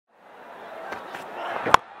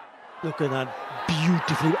Look at that,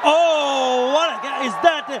 beautifully. Oh, what is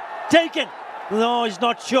that taken? No, he's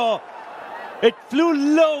not sure. It flew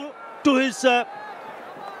low to his,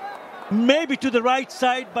 maybe to the right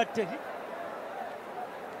side, but...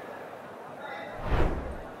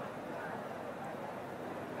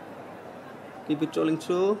 Keep it rolling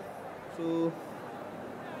through.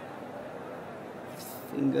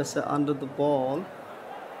 Fingers are under the ball.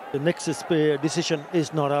 The next decision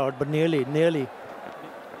is not out, but nearly.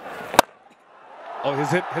 Oh,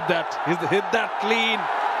 he's hit that. He's hit that clean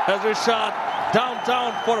as Rishad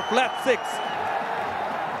downtown for a flat 6.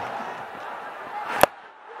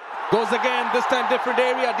 Goes again, this time different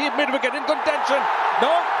area, deep mid-wicket in contention.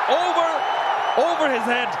 No, over his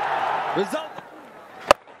head. Result.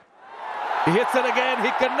 He hits it again,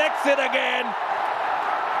 he connects it again.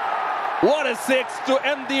 What a 6 to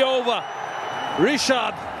end the over.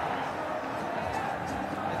 Rishad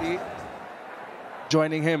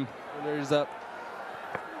joining him. There's a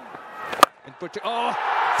it's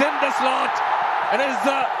in the slot and it's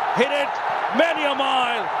hit it many a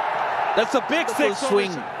mile. That's a big 6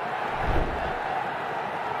 swing.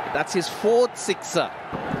 That's his 4th sixer.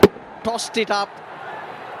 Tossed it up.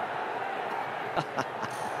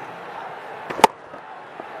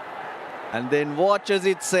 And then watches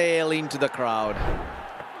it sail into the crowd.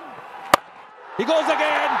 He goes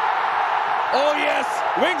again. Oh yes,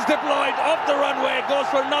 wings deployed off the runway, goes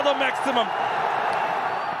for another maximum.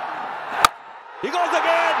 He goes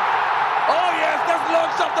again. Oh yes, that's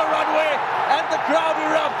launched off the runway and the crowd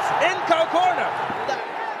erupts in cow corner.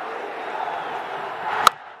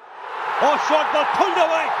 Oh, short ball pulled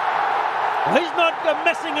away. He's not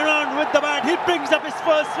messing around with the bat. He brings up his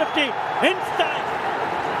first 50 in style.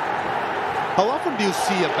 How often do you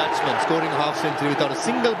see a batsman scoring a half century without a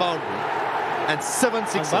single boundary and 7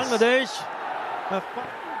 sixes? Bangladesh.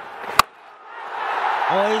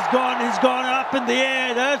 Oh, he's gone up in the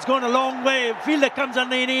air. That's gone a long way. Fielder comes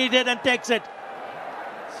underneath it and takes it.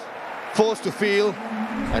 Forced to field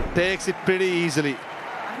and takes it pretty easily.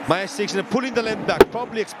 Mahesh Deekshita pulling the length back,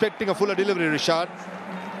 probably expecting a fuller delivery. Rishad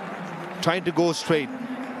trying to go straight,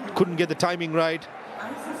 couldn't get the timing right.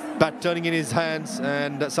 Bat turning in his hands,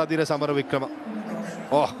 and Sadira Samaravikrama.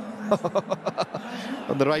 Oh,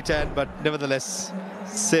 on the right hand, but nevertheless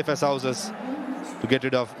safe as houses to get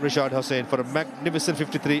rid of Rishad Hossain for a magnificent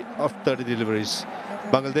 53 of 30 deliveries.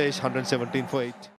 Bangladesh 117 for 8.